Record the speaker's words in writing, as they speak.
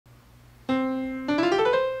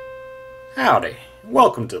Howdy,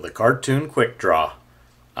 welcome to the Cartoon Quick Draw.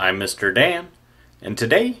 I'm Mr. Dan, and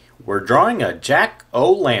today we're drawing a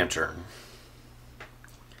jack-o'-lantern.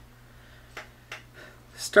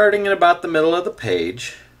 Starting at about the middle of the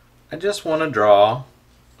page, I just want to draw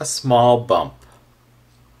a small bump.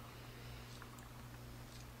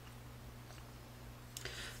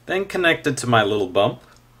 Then connected to my little bump,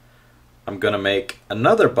 I'm going to make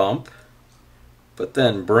another bump, but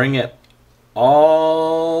then bring it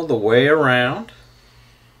all the way around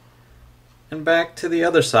and back to the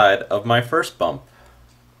other side of my first bump.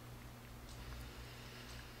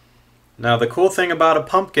 Now the cool thing about a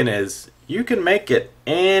pumpkin is you can make it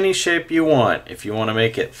any shape you want. If you want to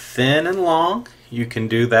make it thin and long, you can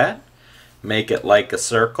do that. Make it like a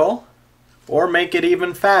circle or make it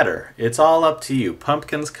even fatter. It's all up to you.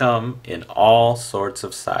 Pumpkins come in all sorts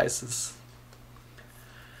of sizes.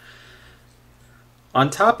 On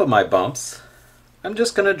top of my bumps, I'm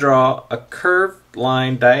just going to draw a curved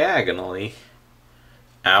line diagonally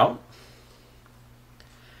out.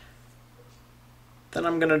 Then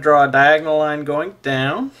I'm going to draw a diagonal line going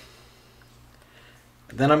down.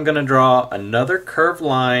 Then I'm going to draw another curved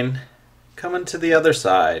line coming to the other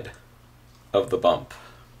side of the bump.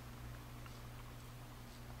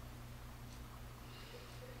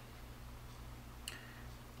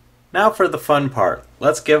 Now for the fun part.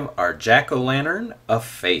 Let's give our jack-o'-lantern a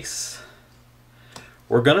face.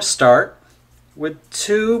 We're going to start with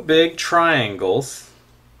two big triangles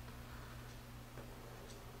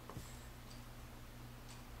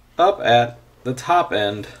up at the top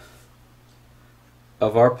end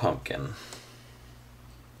of our pumpkin.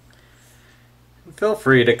 Feel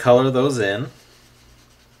free to color those in.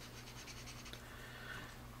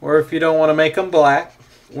 Or if you don't want to make them black,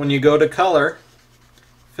 when you go to color,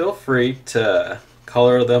 feel free to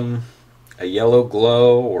color them a yellow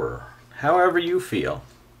glow or however you feel.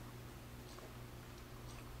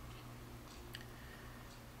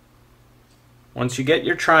 Once you get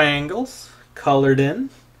your triangles colored in,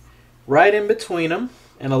 right in between them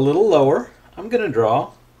and a little lower, I'm going to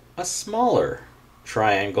draw a smaller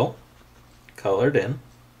triangle colored in.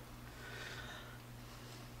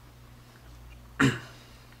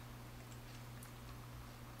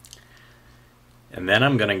 And then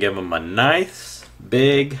I'm going to give them a nice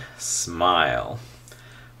big smile.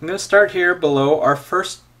 I'm going to start here below our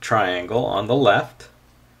first triangle on the left.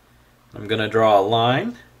 I'm going to draw a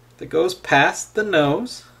line that goes past the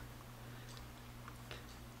nose.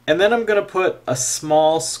 And then I'm going to put a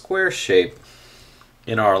small square shape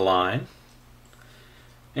in our line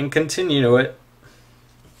and continue it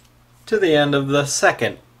to the end of the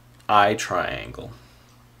second eye triangle.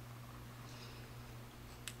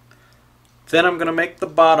 Then I'm going to make the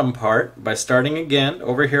bottom part by starting again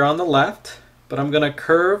over here on the left, but I'm going to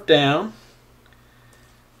curve down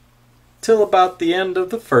till about the end of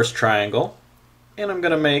the first triangle, and I'm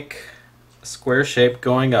going to make a square shape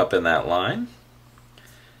going up in that line.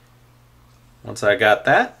 Once I got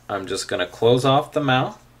that, I'm just going to close off the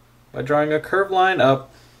mouth by drawing a curved line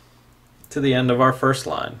up to the end of our first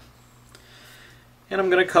line. And I'm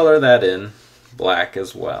going to color that in black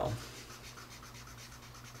as well.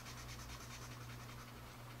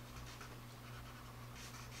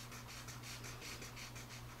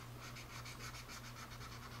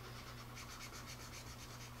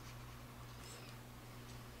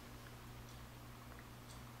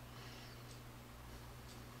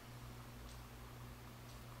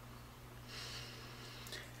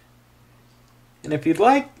 And if you'd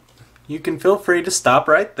like, you can feel free to stop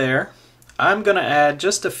right there. I'm going to add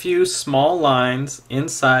just a few small lines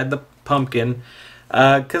inside the pumpkin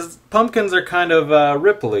because pumpkins are kind of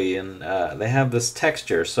ripply and they have this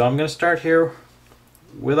texture. So I'm going to start here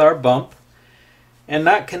with our bump, and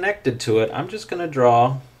not connected to it, I'm just going to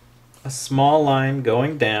draw a small line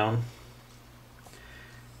going down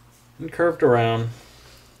and curved around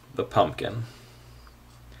the pumpkin.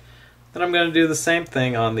 Then I'm going to do the same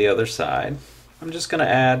thing on the other side. I'm just going to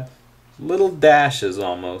add little dashes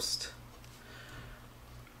almost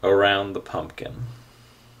around the pumpkin.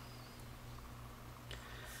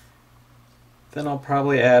 Then I'll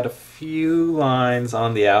probably add a few lines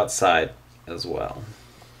on the outside as well.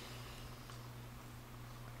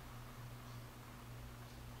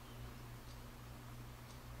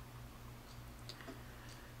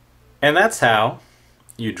 And that's how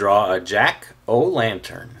you draw a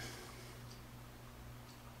jack-o'-lantern.